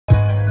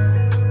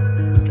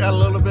got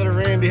a little bit of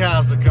Randy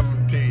Houser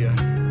coming to you.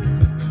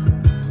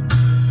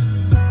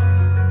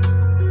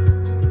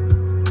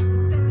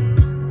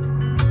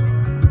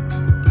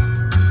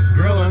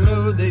 Girl, I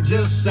know they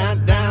just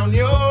sat down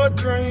your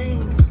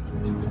drink,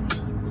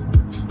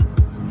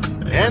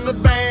 and the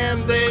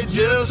band, they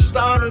just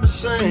started to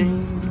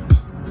sing.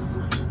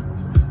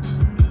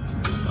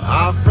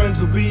 Our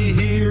friends will be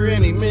here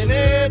any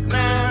minute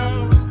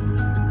now.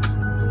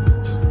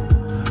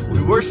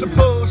 We were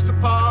supposed to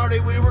party,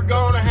 we were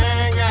gonna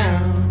hang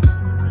out.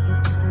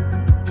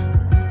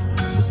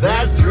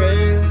 That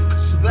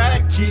dress,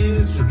 that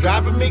kiss are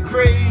driving me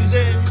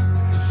crazy.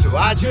 So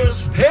I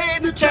just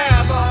paid the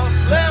tab off,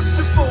 left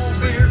the full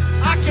beer.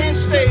 I can't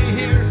stay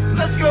here,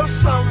 let's go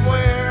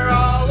somewhere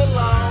all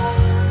alone.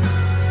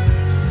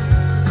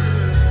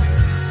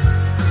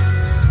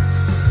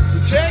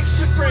 Text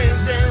your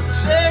friends and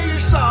say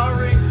you're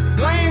sorry,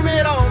 blame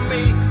it on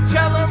me,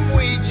 tell them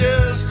we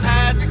just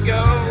had to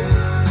go.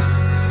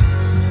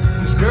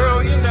 'Cause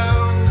girl, you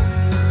know,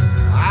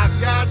 I've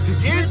got to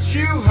get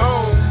you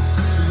home.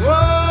 Whoa,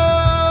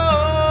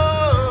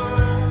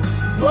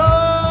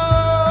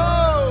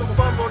 whoa,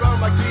 fumbled on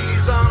my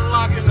keys,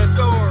 unlocking the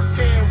door,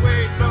 can't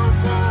wait no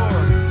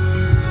more.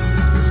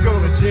 It's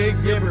gonna take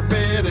every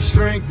bit of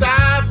strength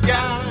I've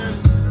got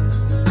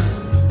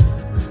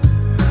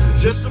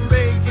just to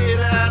make it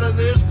out of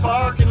this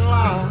parking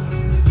lot.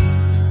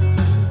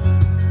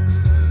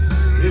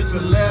 It's a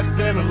left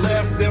and a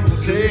left, then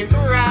we'll take a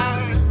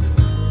right.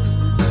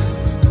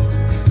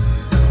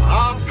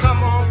 Oh,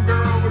 come on,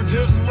 girl, we're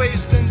just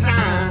wasting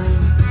time.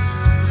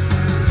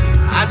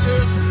 I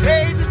just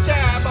paid the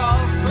tab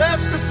off,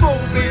 left the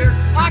full beer.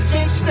 I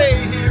can't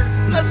stay here,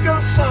 let's go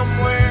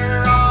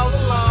somewhere all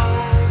alone.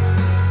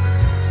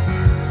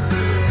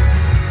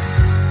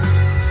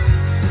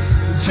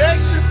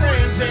 Text your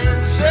friends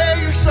and say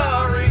you're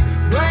sorry,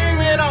 blame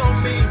it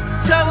on me,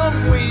 tell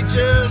them we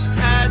just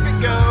had to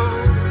go.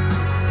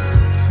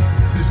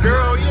 'Cause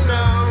girl, you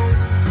know,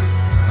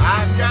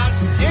 I've got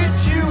to get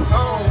you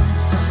home.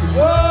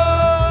 Whoa,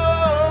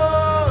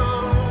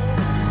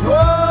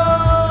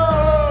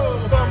 whoa,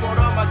 fumbled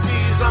on my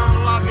keys,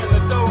 unlocking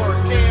the door,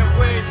 can't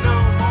wait no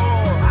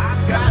more.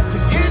 I've got to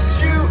get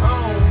you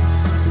home.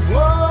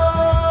 Whoa,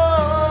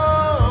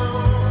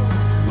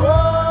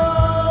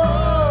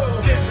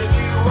 whoa, kissing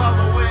you all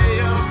the way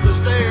up the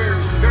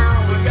stairs. Girl,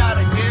 we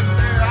gotta get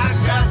there. I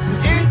got to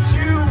get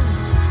you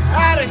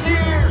out of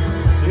here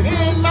and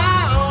in my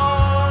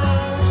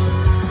arms.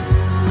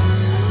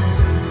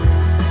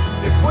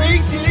 If we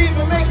can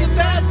even make it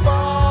that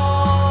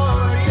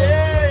far,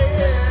 yeah,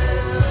 yeah.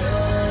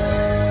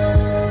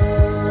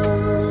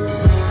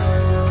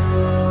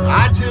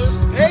 I just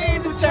paid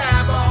the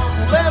tab off,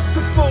 left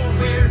the full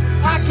beer.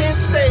 I can't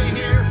stay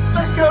here,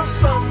 let's go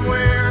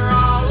somewhere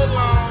all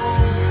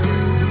alone.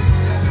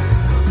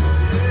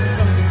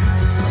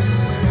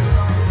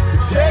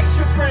 Text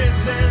your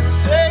friends and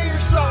say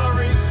you're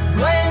sorry,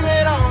 blame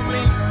it on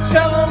me,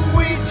 tell them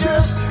we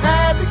just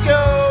had to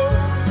go.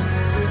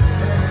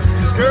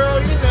 'Cause girl,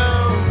 you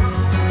know,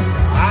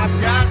 I've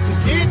got to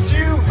get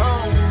you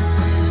home.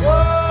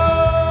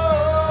 Whoa,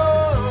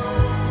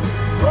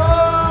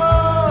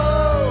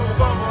 whoa,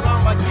 fumbled on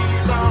my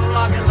keys,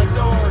 unlocking the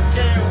door,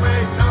 can't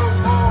wait no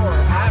more.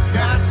 I've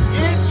got to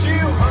get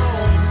you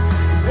home.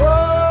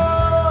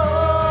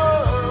 Whoa,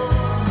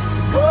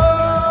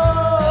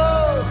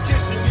 whoa,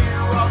 kissing you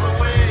all the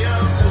way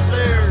up the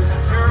stairs.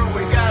 Girl,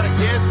 we gotta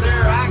get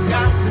there, I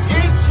got to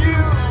get you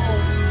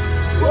home.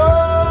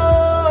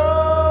 Whoa,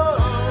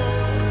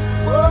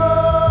 whoa.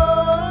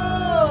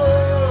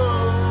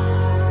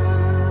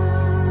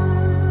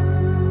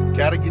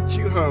 Gotta Get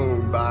You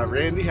Home by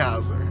Randy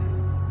Houser.